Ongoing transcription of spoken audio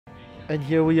And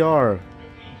here we are,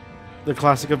 the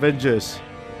classic Avengers.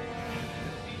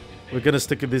 We're gonna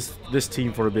stick with this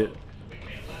team for a bit.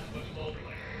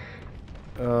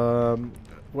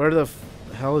 Where the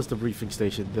hell is the briefing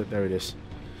station? There it is.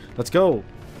 Let's go.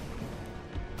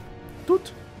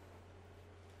 Toot.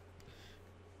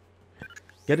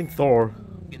 Getting Thor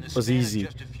was easy.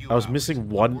 I was missing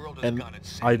one, and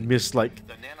I missed like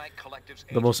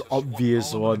the most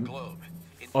obvious one,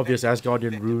 obvious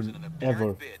Asgardian rune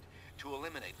ever.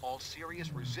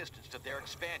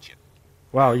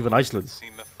 Wow, even Iceland.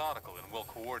 Seem methodical and well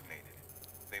coordinated.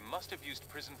 They must have used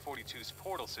Prison 42's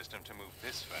portal system to move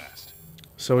this fast.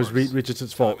 So is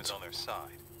Richardson's fault. Time is on their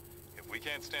side. If we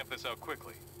can't stamp this out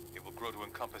quickly, it will grow to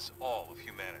encompass all of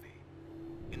humanity.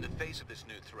 In the face of this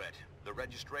new threat, the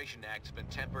Registration Act has been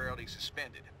temporarily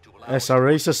suspended to allow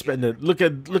SRA suspended. Look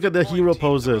at the hero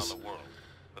poses.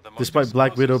 Despite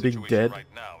Black Widow being dead. Right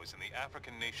now is in the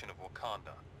African nation of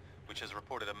Wakanda, which has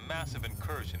reported a massive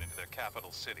incursion into their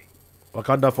capital city.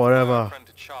 Wakanda forever. My friend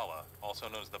T'Challa, also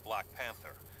known as the Black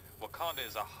Panther, Wakanda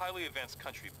is a highly advanced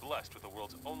country blessed with the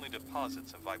world's only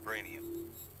deposits of vibranium.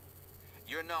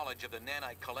 Your knowledge of the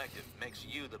Nanite Collective makes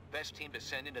you the best team to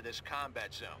send into this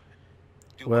combat zone.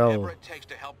 Do whatever it takes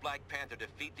to help Black Panther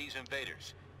defeat these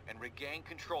invaders and regain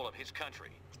control of his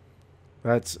country.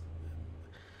 That's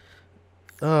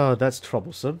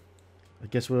troublesome. I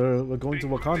guess we're going to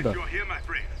Wakanda. You're here, my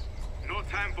friends. No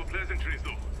time for pleasantries,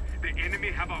 though. The enemy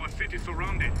have our city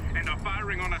surrounded and are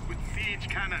firing on us with siege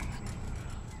cannons.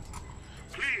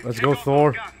 Please, let's go,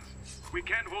 Thor. We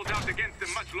can't hold out against them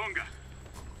much longer.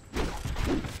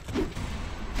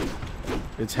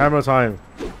 It's hammer time.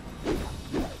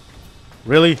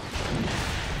 Really?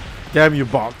 Damn you,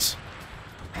 box.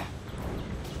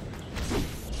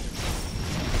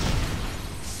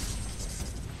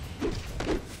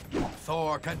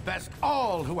 Thor can best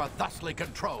all who are thusly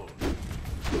controlled.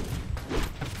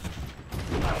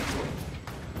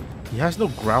 He has no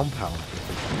ground pound.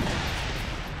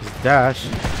 His dash.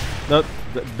 No,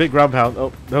 the big ground pound.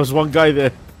 Oh, there was one guy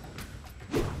there.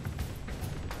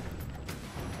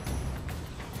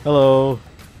 Hello.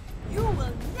 You will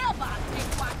never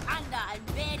take Wakanda and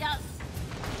invade us.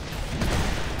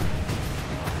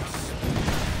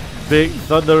 Big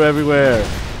thunder everywhere.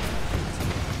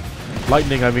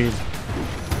 Lightning, I mean.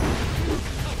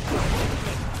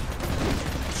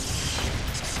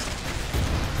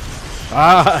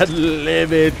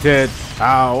 Unlimited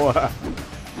power.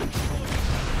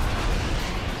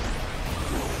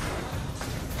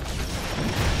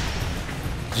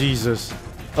 Jesus.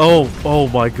 Oh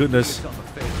my goodness.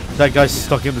 That guy's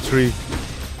stuck in the tree.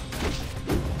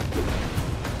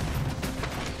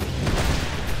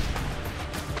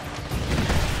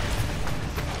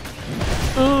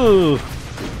 Ooh.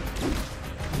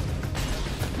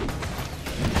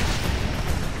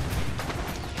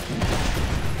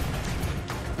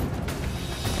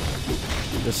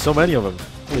 There's so many of them.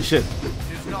 Holy shit.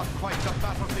 It is not quite the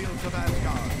battlefields of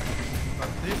Asgard, but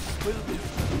this will do.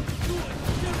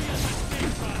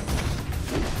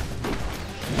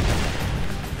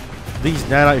 These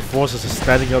nanite forces are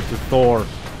standing up to Thor.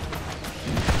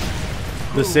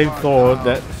 The same Thor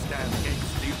that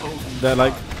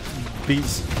like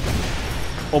beats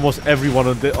almost everyone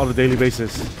on a daily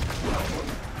basis.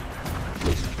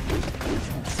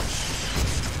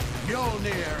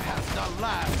 Mjolnir has the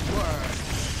last word.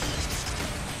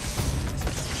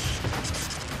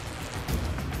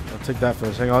 I'll take that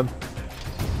first. Hang on.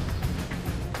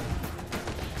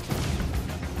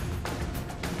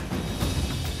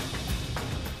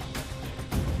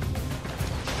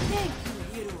 Thank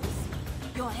you, heroes.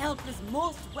 Your help is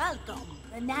most welcome.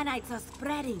 The nanites are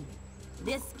spreading.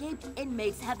 The escaped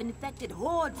inmates have infected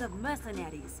hordes of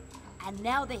mercenaries, and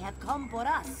now they have come for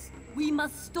us. We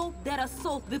must stop their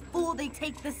assault before they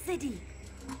take the city.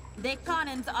 The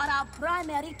cannons are our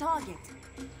primary target.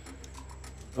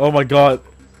 Oh my god.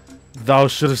 Thou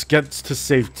shouldst get to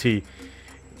safety.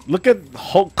 Look at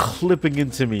Hulk clipping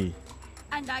into me.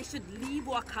 And I should leave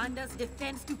Wakanda's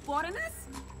defense to foreigners?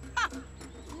 Ha!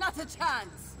 Not a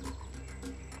chance.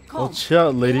 Come, Oh, chill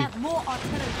out, lady. they have more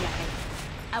artillery ahead.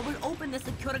 I will open the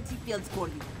security fields for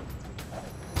you.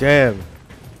 Damn.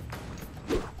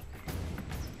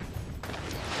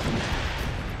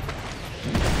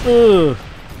 Ugh.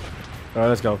 Alright,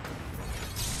 let's go.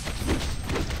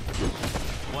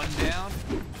 One down,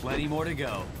 plenty more to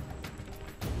go.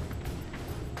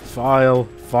 File.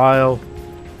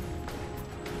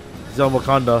 Zone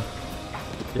Wakanda.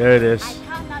 There it is. I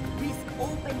cannot risk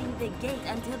opening the gate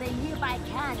until the nearby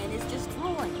cannon is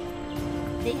destroyed.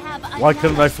 They have Why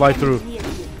couldn't I fly through?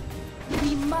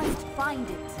 We must find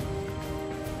it.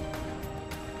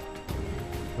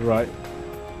 Right.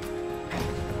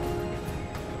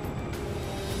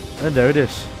 And there it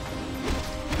is.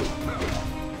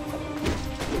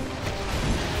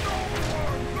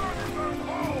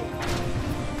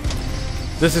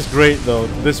 This is great though.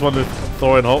 This one with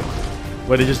Thor and Hulk,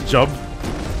 where they just jump.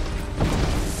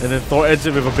 And then Thor ends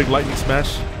it with a big lightning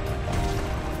smash.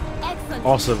 Excellent.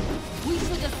 Awesome. We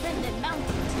should ascend the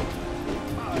mountain.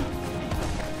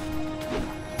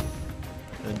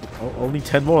 And only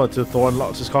 10 more until Thor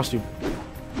unlocks his costume.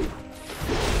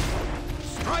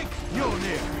 Strike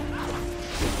Mjolnir!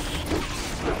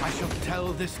 I shall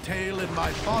tell this tale in my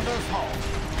father's hall.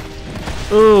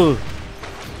 Ooh.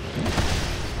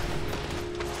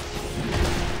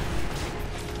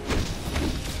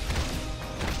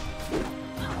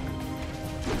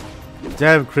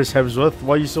 Damn, Chris Hemsworth,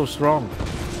 why are you so strong?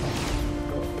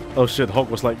 Oh shit, Hulk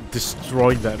was like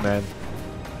destroying that man.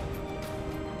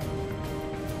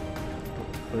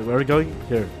 Wait, where are we going?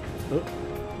 Here. Oh.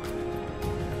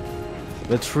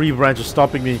 The tree branch is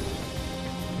stopping me.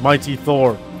 Mighty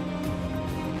Thor.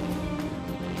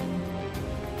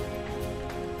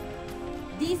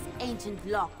 This ancient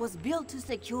lock was built to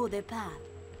secure the path,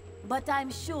 but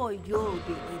I'm sure you'll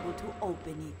be able to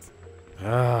open it.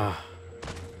 Ah.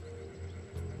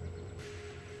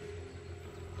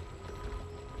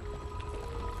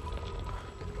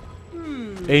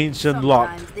 Ancient lock.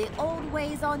 Sometimes the old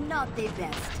ways are not the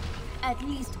best, at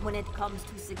least when it comes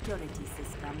to security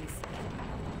systems.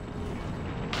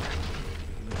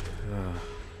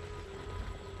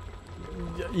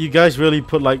 You guys really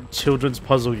put like children's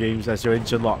puzzle games as your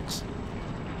ancient locks.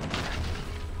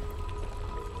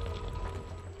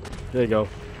 There you go.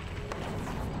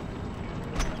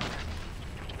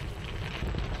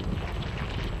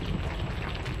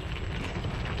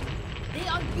 They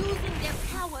are using their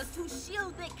powers to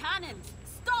shield the cannons.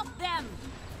 Stop them!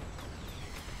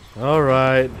 All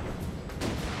right.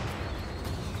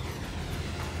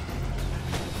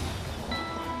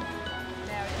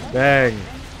 Bang.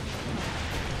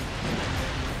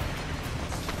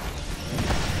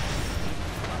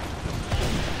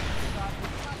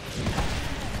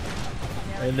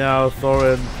 And now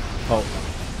Thor and Hulk.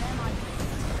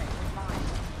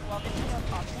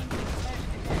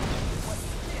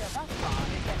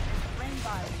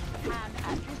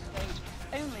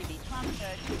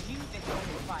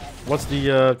 What's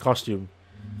the costume?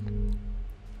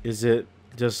 Is it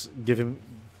just give him...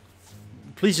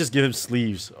 Please just give him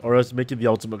sleeves, or else make it the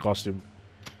ultimate costume.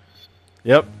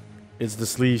 Yep, it's the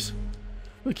sleeves.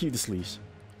 We'll keep the sleeves.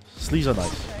 Sleeves are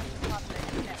nice.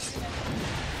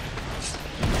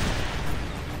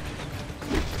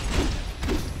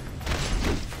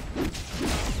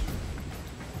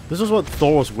 This was what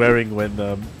Thor was wearing when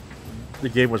the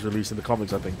game was released in the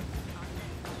comics, I think.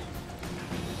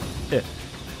 Yeah.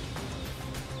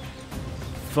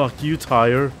 Fuck you,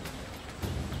 Tyre.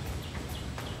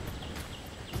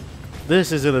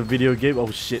 This isn't a video game. Oh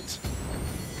shit.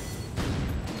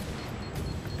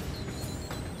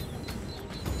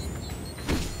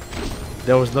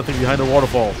 There was nothing behind the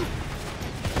waterfall.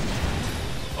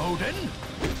 Odin?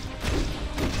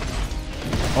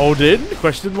 Odin?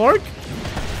 Question mark?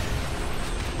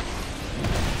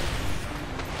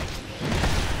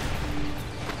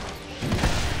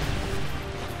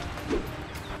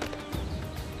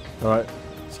 Alright,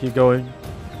 let's keep going.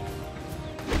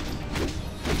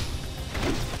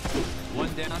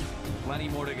 One down, plenty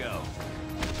more to go.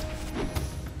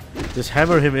 Just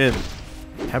hammer him in.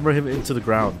 Hammer him into the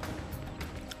ground.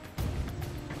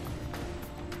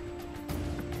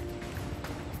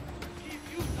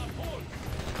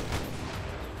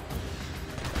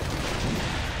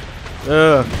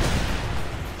 I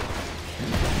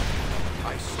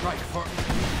strike for...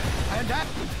 And that...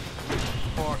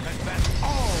 For confess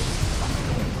all...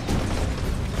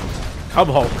 Come,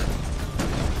 Hulk.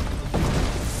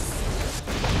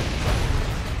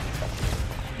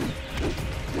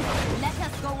 Let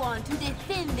us go on to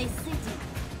defend this city.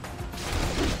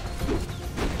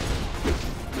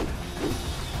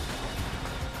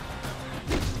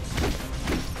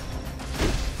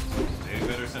 They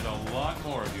better send a lot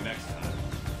more of you next time.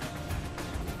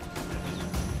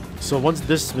 So once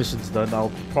this mission's done,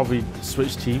 I'll probably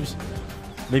switch teams.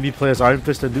 Maybe play as Iron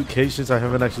Fist and Luke Cage since I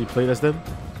haven't actually played as them.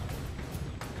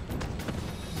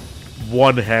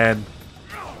 One hand.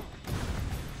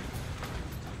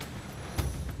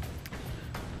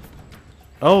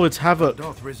 Oh, it's Havoc.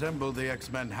 Doth resemble the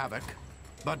X-Men Havoc,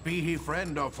 but be he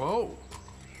friend or foe?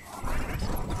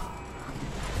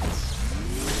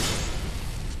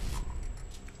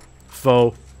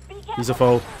 Foe. He's a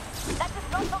foe.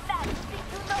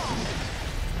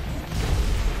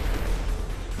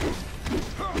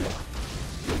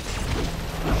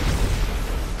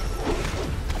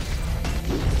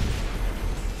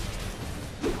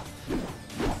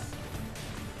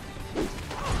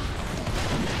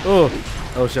 Oh!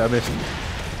 Oh shit, I missed.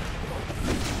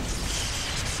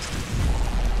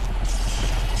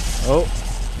 Oh.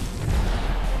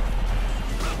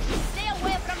 Stay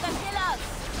away from the pillars.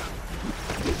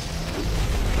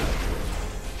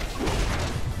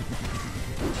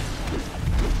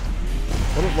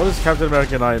 What is Captain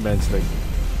America and Iron Man's thing?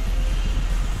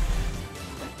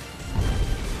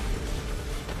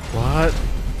 What?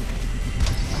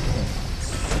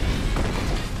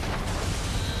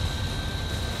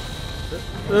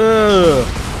 Ugh.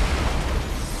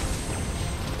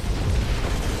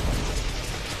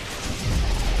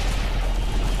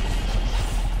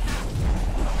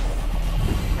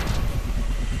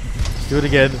 Let's do it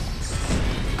again.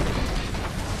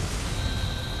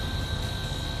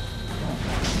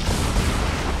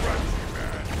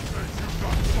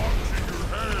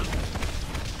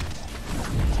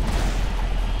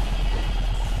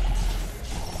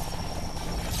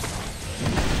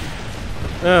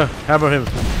 Hammer him.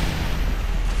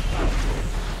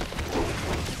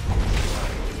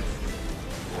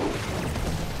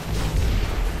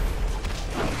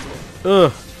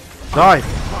 Ugh. Die.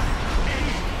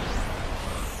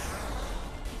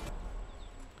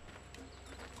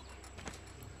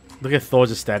 Look at Thor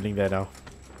just standing there now.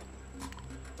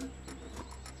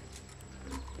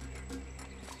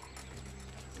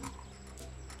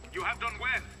 You have done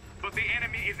well, but the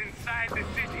enemy is inside the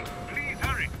city. Please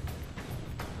hurry.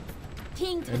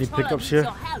 King Any T'Challa pickups needs here?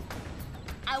 your help.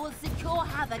 I will secure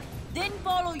Havoc, then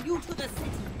follow you to the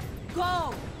city.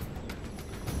 Go!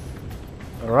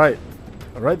 Alright.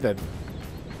 Alright then.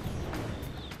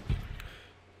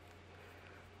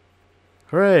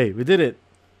 Hooray! We did it!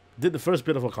 Did the first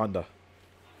bit of Wakanda.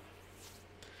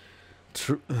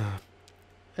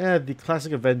 Yeah, the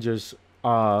classic Avengers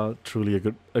are truly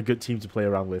a good team to play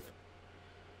around with.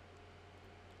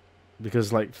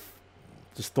 Because like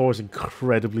just Thor is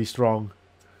incredibly strong.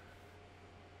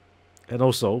 And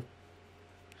also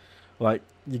like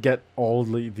you get all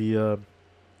the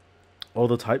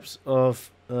types of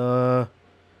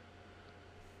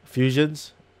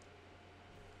fusions.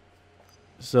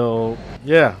 So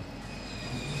yeah.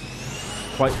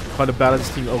 Quite a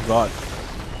balanced team. Oh god.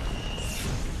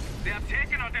 They have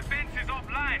taken our defenses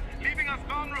offline, leaving us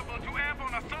vulnerable to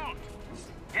airborne assault.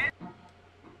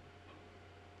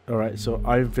 Alright, so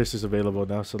Iron Fist is available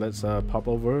now, so let's pop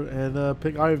over and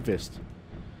pick Iron Fist.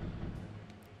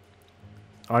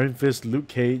 Iron Fist, Luke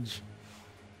Cage,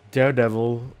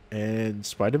 Daredevil, and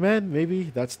Spider-Man,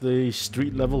 maybe? That's the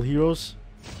street level heroes.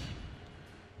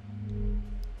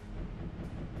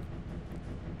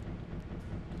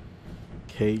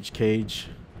 Cage.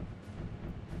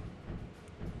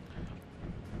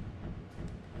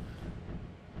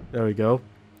 There we go.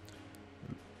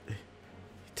 He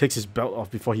takes his belt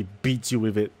off before he beats you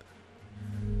with it.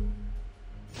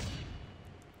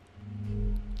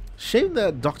 Shame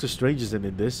that Doctor Strange isn't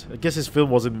in this. I guess his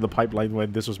film wasn't in the pipeline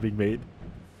when this was being made.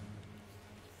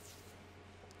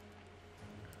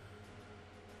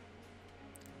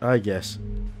 I guess.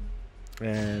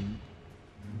 And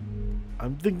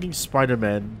I'm thinking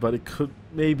Spider-Man, but it could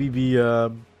maybe be I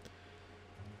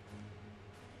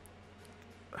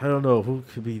don't know who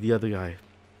could be the other guy.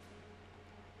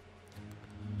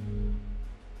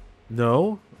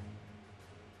 No?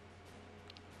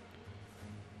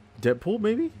 Deadpool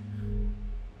maybe?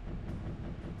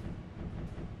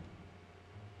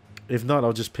 If not,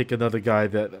 I'll just pick another guy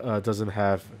that doesn't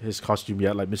have his costume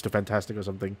yet, like Mr. Fantastic or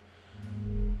something.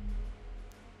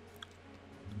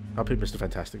 I'll pick Mr.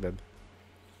 Fantastic then.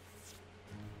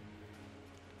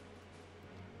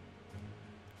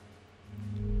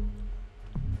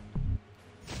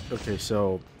 Okay,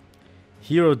 so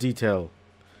hero detail,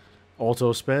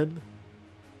 auto spend.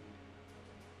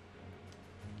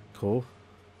 Cool.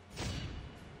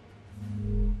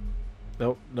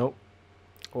 Nope.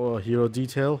 Or hero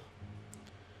detail.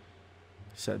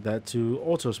 Set that to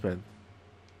auto spend.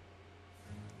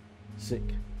 Sick.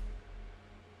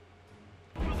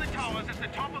 To the towers at the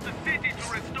top of the city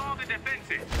to restore the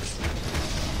defenses.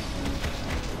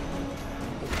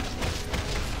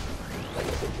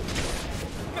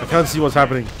 I can't see what's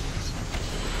happening.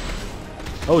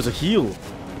 Oh, it's a heal.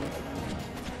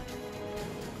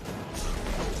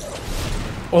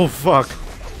 Oh, fuck.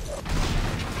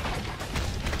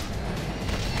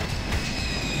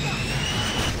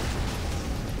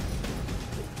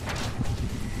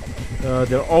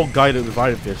 They're all guided with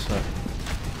Iron Fist, huh?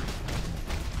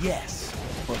 Yes,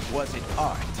 but was it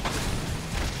art?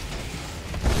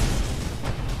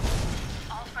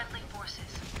 All friendly forces,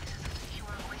 this is a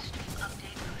secure voice stream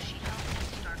update from She-Hulk and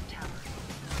Stark Tower.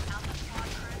 Alpha Squad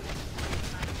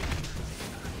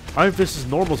currently. Iron Fist's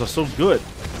normals are so good.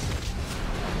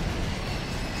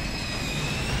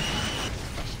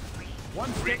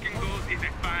 Breaking those is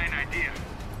a fine idea.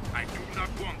 I do not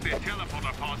want the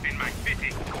teleporter pods in my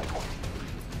city.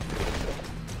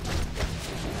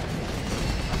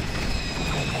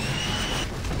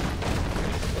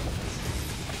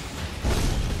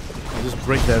 I'll just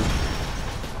break them.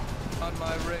 On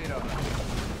my radar.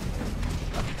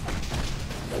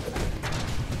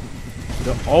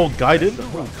 They're all guided?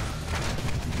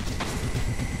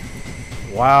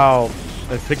 Wow.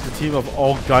 I picked a team of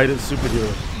all guided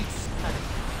superheroes.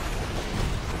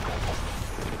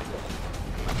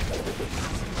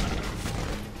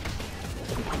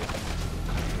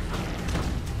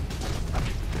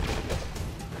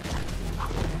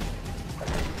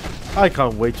 I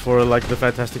can't wait for like the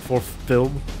Fantastic Four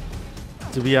film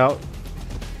to be out.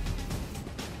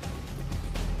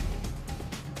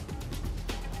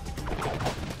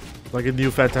 Like a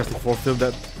new Fantastic Four film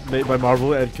that made by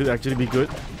Marvel and could actually be good.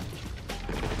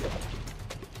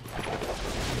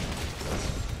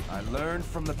 I learned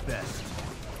from the best.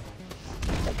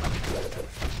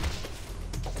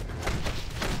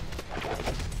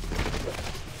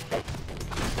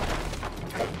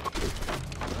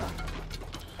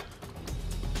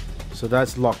 So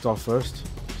that's locked off first.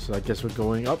 So I guess we're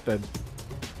going up then.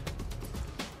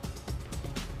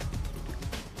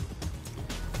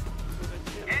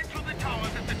 Head to the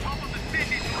towers at the top of the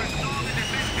city to restore the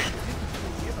defenses.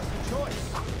 Give us a choice.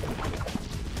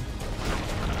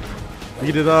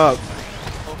 Beat it up.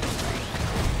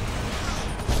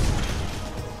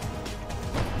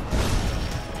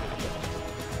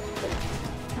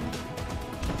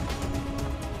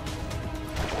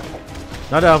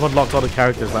 Now that I've unlocked all the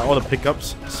characters, like all the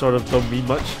pickups sort of don't mean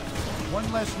much.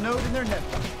 One less node in their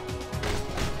network.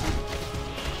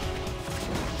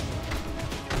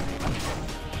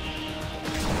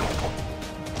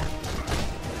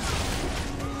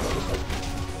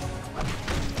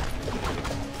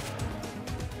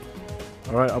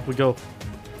 Alright, up we go.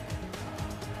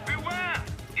 Beware!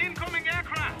 Incoming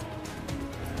aircraft!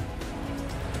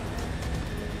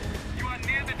 You are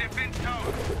near the defense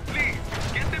tower. Please,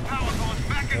 get the power cords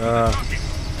back into the socket.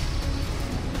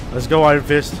 Let's go, Iron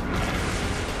Fist.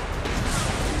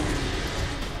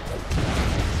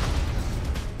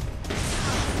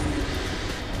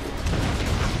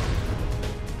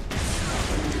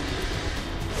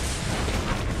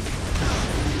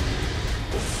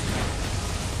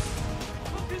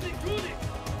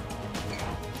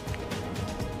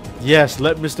 Yes,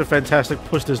 let Mr. Fantastic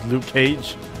push this Luke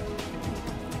Cage.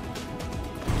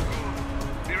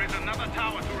 There is another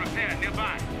tower to repair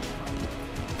nearby.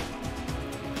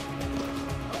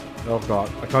 Oh god,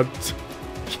 I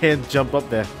can't jump up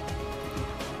there.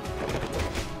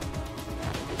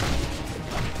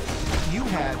 You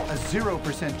had a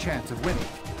 0% chance of winning.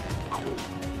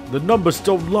 The numbers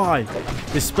don't lie.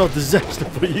 They spell disaster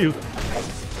for you.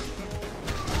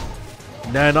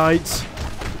 Nanites.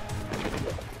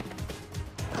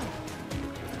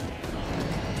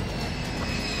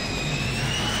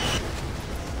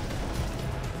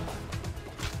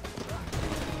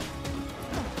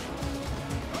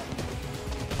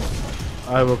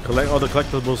 I will collect all the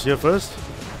collectibles here first.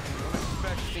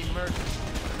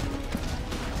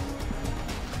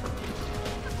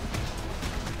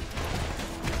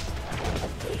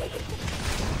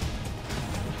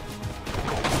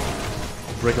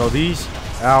 Break all these.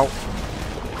 Ow.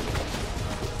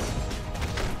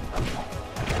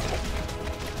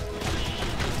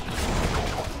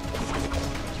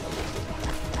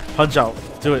 Punch out.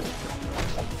 Do it.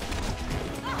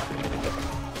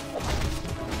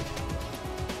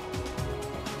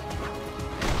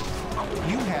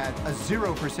 You had a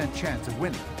 0% chance of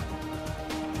winning.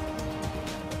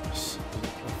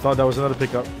 I thought that was another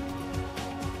pickup.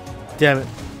 Damn it.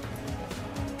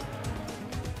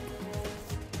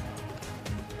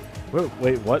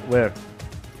 Wait, what? Where?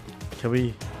 Can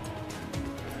we...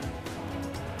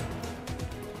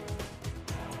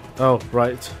 Oh,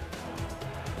 right.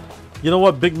 You know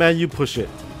what, big man? You push it.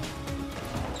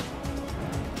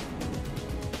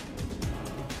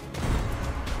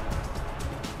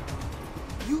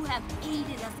 You have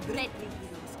aided us greatly,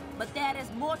 heroes, but there is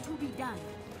more to be done.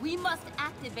 We must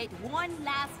activate one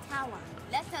last tower.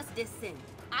 Let us descend.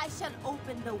 I shall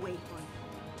open the way for you.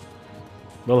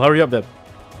 Well, hurry up then.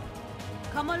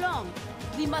 Come along.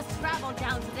 We must travel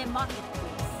down to the marketplace.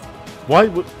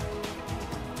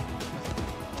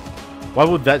 Why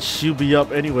would that shield be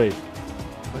up anyway?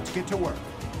 Let's get to work.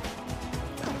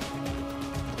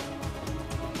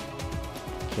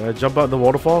 Can I jump out in the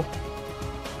waterfall?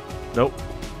 Nope.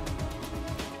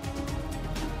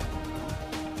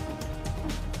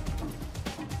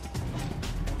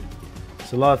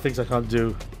 There's a lot of things I can't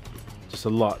do. Just a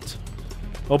lot.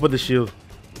 Open the shield.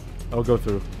 I'll go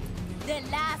through. The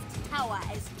last tower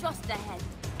is just ahead.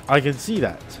 I can see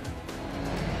that.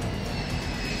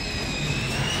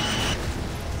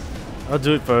 I'll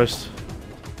do it first.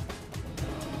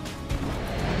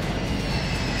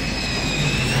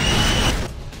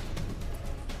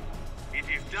 It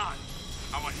is done.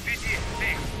 Our city is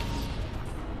safe.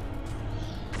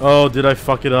 Oh, did I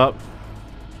fuck it up?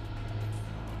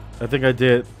 I think I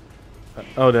did.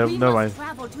 Oh, never mind. We must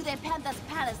travel to the Panther's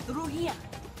palace through here.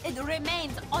 It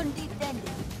remains undefended.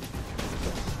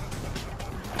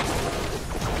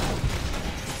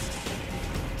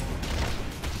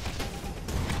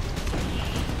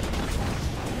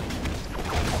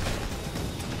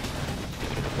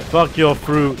 Fuck your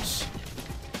fruits.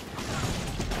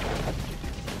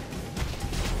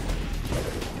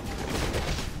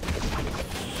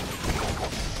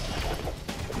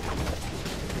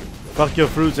 Fuck your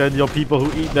fruits and your people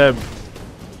who eat them.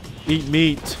 Eat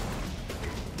meat.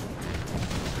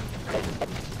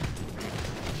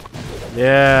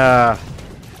 Yeah.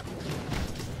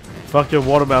 Fuck your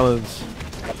watermelons.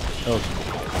 Oh.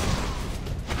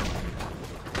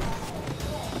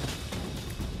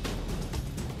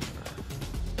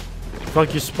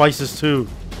 Fuck your spices too.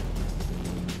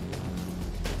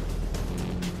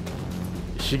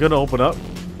 Is she gonna open up?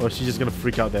 Or is she just gonna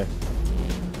freak out there?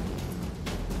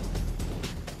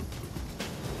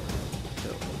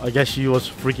 I guess she was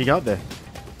freaking out there.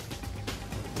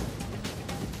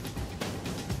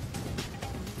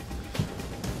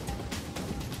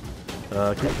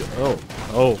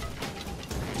 Oh.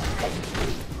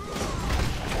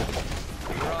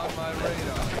 You're on my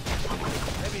radar.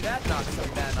 Maybe that knocks some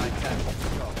nanite tactics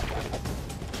go.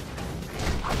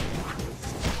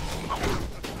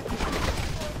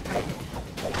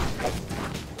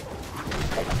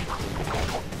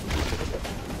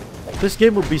 This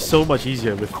game would be so much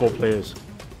easier with 4 players.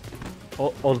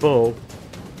 Although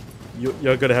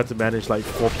you're gonna have to manage like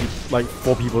four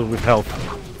people with health.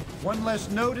 One less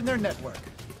node in their network.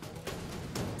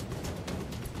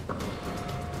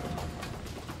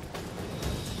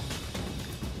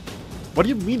 What do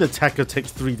you mean attacker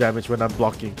takes 3 damage when I'm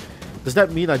blocking? Does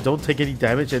that mean I don't take any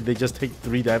damage and they just take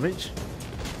 3 damage?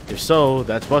 If so,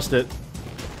 that's busted.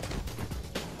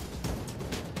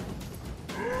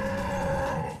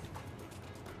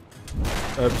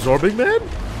 Absorbing man?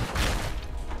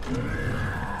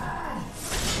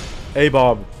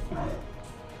 A-bomb.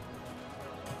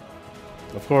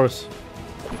 Of course.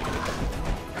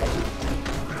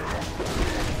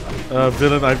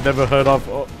 Villain I've never heard of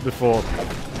before.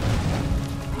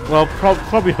 Well,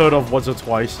 probably heard of once or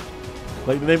twice.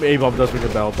 Like, the name A-bomb does ring a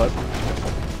bell, but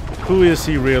who is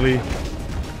he really?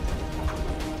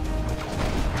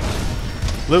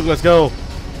 Luke, let's go.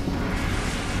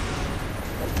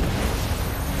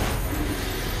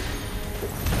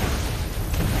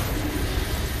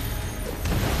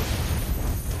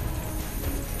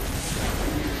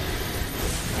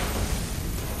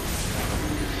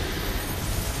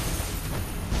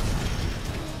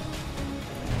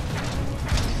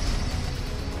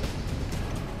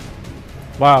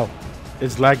 Wow,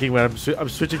 it's lagging when I'm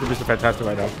switching to Mr. Fantastic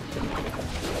right now.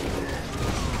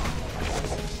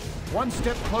 One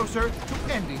step closer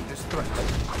to ending this threat.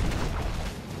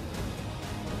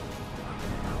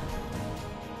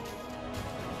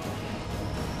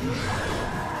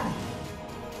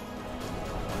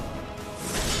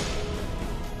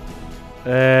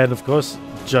 And of course,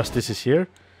 Justice is here.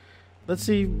 Let's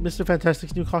see Mr.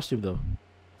 Fantastic's new costume though.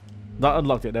 Not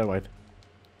unlocked yet, never mind.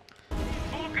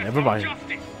 Never mind.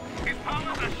 His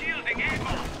powers are shielding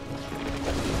A-bomb.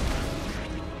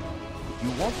 You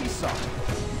won't be sorry.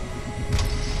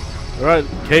 Alright,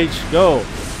 Cage, go.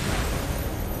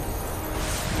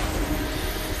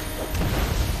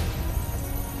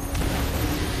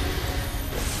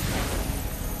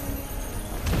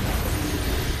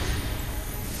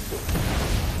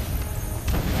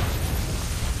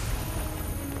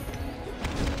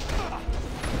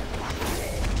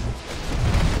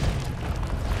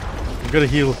 I'm gonna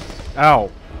heal. Ow.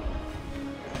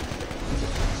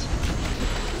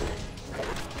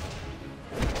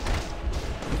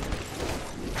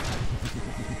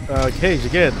 Cage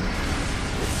again.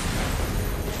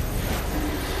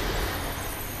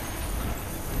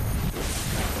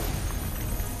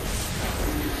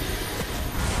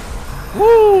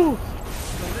 Woo!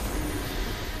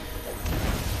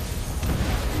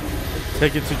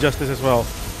 Take it to Justice as well.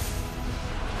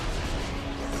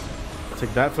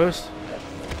 Take that first.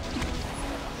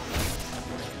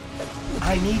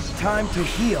 I need time to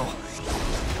heal.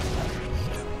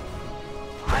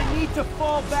 I need to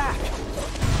fall back.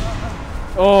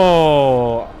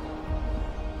 Oh,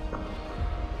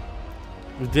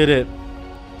 We did it.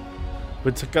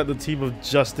 We took out the team of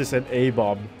Justice and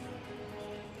A-Bomb.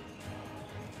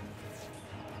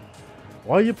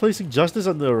 Why are you placing Justice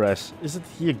under arrest? Isn't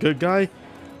he a good guy?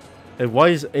 And why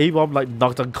is A-Bomb like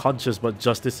knocked unconscious but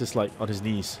Justice is like on his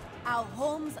knees? Our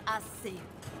homes are safe.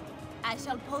 I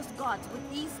shall post guards with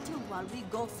these two while we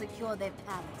go secure their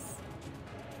palace.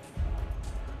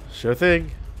 Sure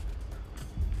thing.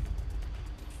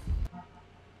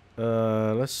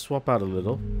 Let's swap out a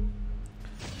little.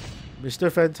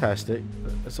 Mr. Fantastic.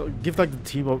 So give like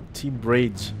the team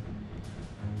Brains.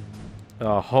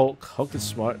 Hulk. Hulk is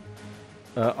smart.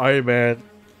 Iron Man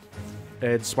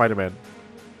and Spider-Man.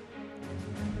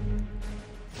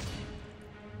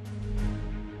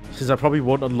 Since I probably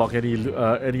won't unlock any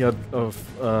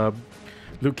of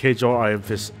Luke Cage or Iron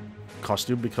Fist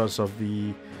costume because of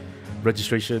the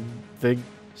registration thing,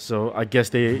 so I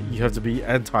guess you have to be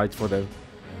anti for them.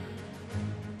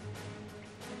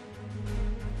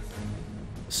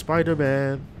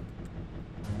 Spider-Man.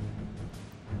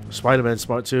 Spider-Man's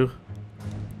smart too.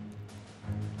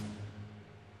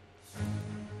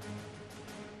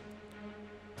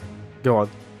 Go on.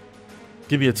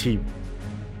 Give me a team.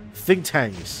 Think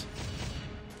tanks.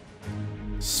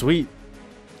 Sweet.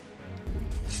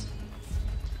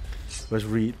 Let's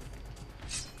read.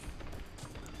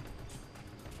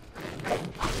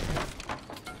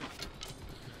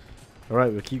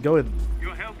 Alright, we'll keep going.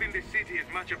 Your help in the city is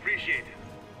much appreciated,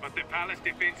 but the palace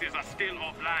defenses are still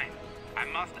offline. I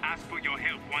must ask for your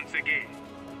help once again.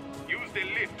 Use the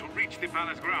lift to reach the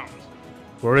palace grounds.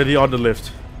 We're already on the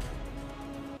lift.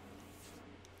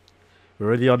 We're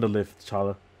already on the lift,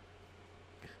 Chala.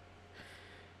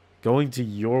 Going to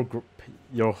your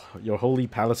holy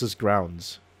palace's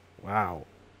grounds. Wow.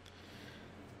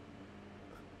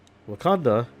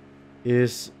 Wakanda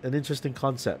is an interesting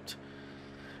concept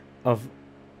of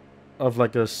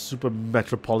like a super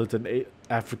metropolitan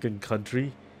African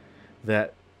country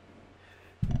that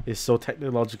is so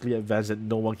technologically advanced that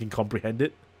no one can comprehend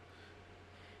it.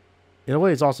 In a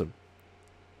way, it's awesome.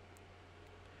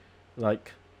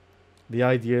 Like, the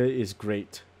idea is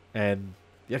great, and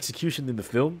the execution in the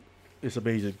film is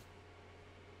amazing.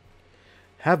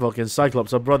 Havoc and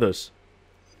Cyclops are brothers.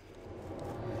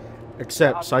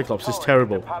 Except Cyclops is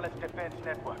terrible. Palace defense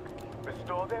network.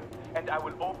 Restore them, and I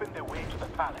will open the way to the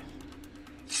palace.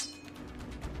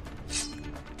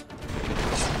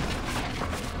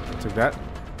 Take that.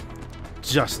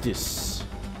 Justice.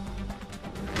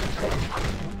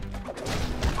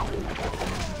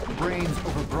 Brains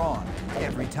over brawn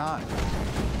every time.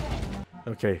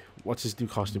 Okay, what's his new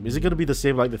costume? Is it gonna be the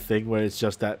same like the Thing, where it's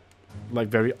just that, like,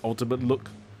 very ultimate look?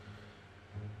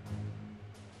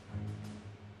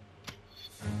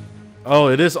 Oh,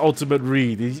 it is Ultimate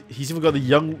Reed. He's even got the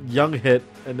young hit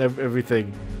and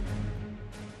everything.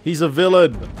 He's a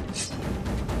villain.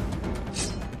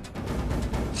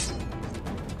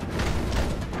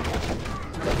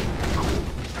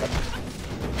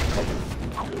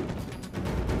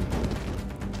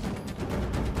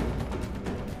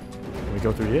 Can we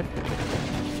go through here?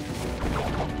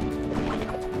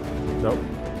 Nope.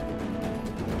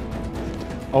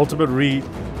 Ultimate Reed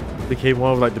became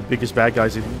one of like the biggest bad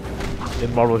guys in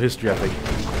Marvel history, I think.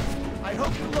 I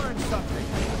hope you learned something.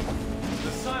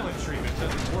 The silent treatment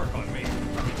doesn't work on me.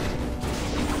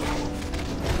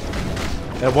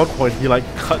 At one point, he like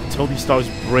cut Tony Stark's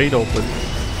brain open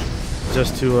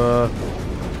just to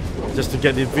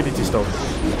get the Infinity Stone.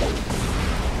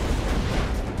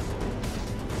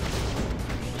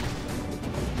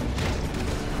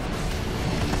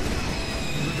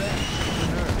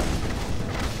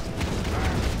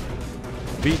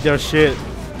 Beat their shit,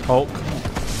 Hulk.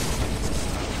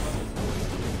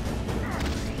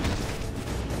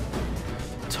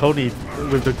 Tony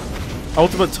with the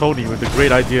ultimate Tony with the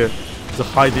great idea to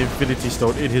hide the Infinity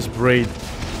Stone in his brain,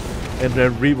 and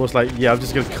then Reed was like, "Yeah, I'm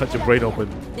just gonna cut your brain open."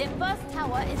 The first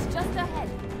tower is just ahead.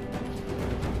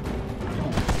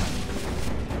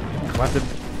 Clapping,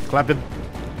 clapping.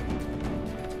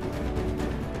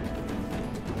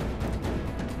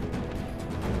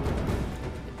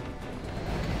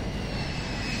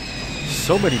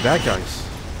 So many bad guys.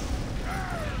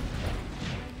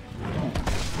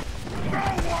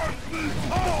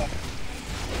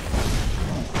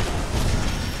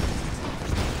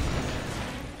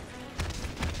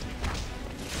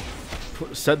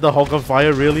 Set the Hulk on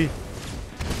fire, really?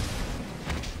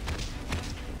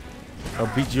 I'll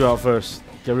beat you out first.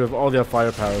 Get rid of all their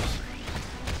fire powers.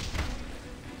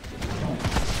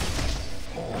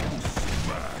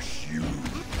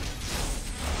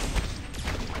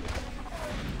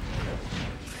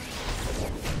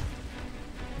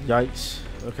 Yikes.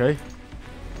 Okay.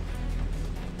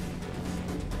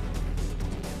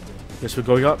 Guess we're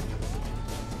going up.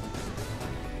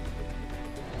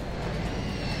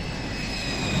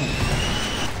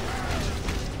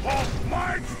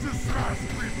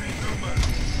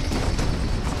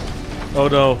 Oh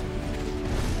no.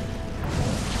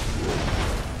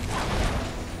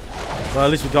 Well,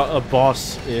 at least we got a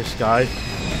boss-ish guy.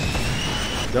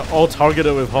 They're all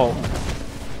targeted with Hulk.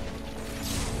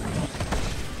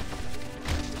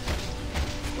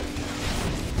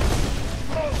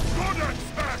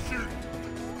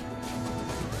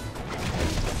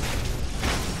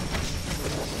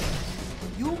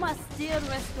 You must still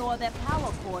restore the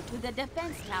power core to the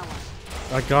defense tower.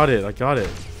 I got it, I got it.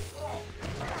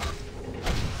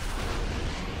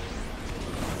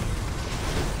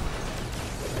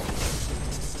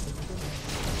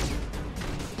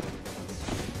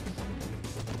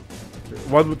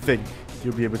 One would think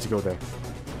you'll be able to go there.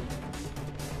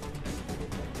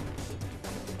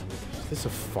 Is this a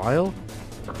file?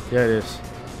 Yeah, it is.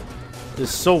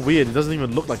 It's so weird, it doesn't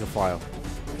even look like a file.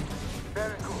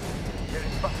 Very good. There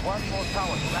is but one more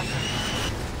tower to access.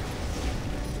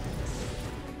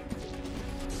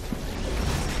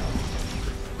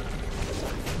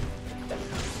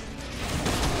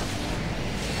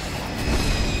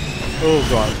 Oh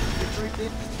god.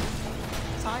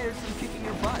 Tired from kicking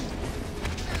your butt.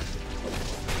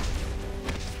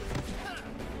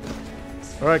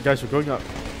 Alright guys, we're going up.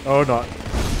 Or not.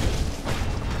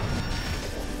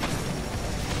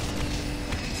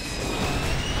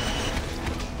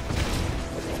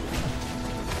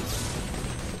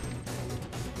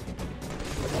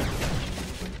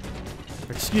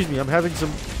 Excuse me, I'm having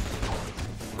some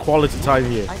quality time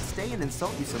here. I'd stay and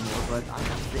insult you some more, but I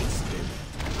got things to do.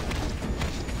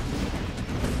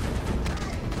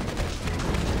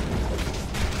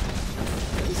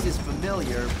 This is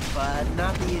familiar, but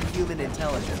not the inhuman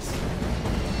intelligence.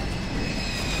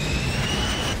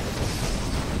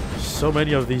 So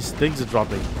many of these things are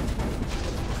dropping.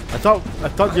 I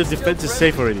thought your defense is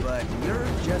safe already. But you're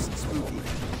just spooky.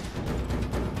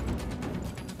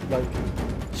 Like,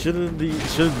 shouldn't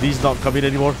these not come in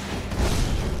anymore?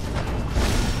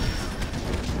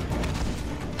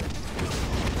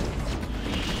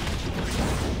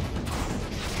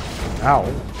 Ow.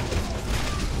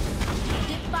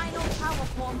 The final power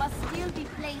core must still be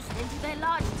placed into the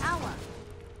large tower.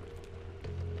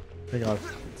 Hang on.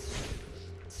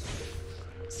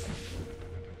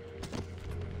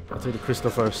 I'll take the crystal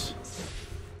first.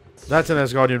 That's an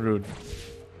Asgardian rune.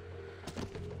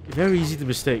 Very easy to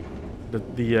mistake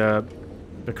the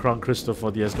crown crystal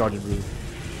for the Asgardian rune.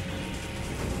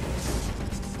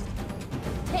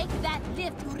 Take that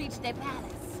lift to reach the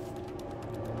palace.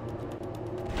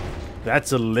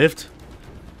 That's a lift?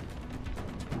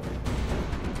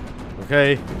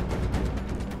 Okay.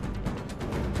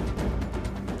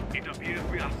 It appears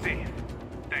we are safe,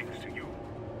 thanks to you.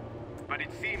 But it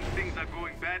seems things are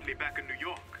going badly back in New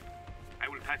York. I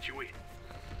will patch you in.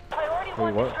 Priority Wait,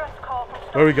 1 what? distress call from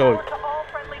Where are we going? to all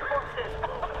friendly forces.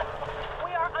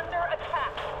 We are under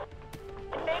attack.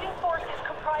 Invading forces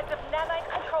comprised of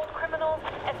nanite-controlled criminals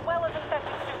as well as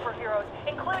infected superheroes,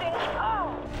 including...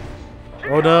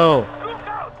 Oh no!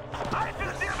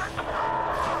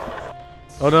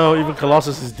 Oh no, even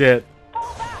Colossus is dead.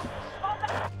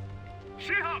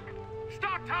 She-Hulk!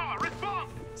 Star Tower,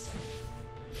 respond!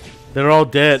 They're all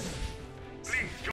dead.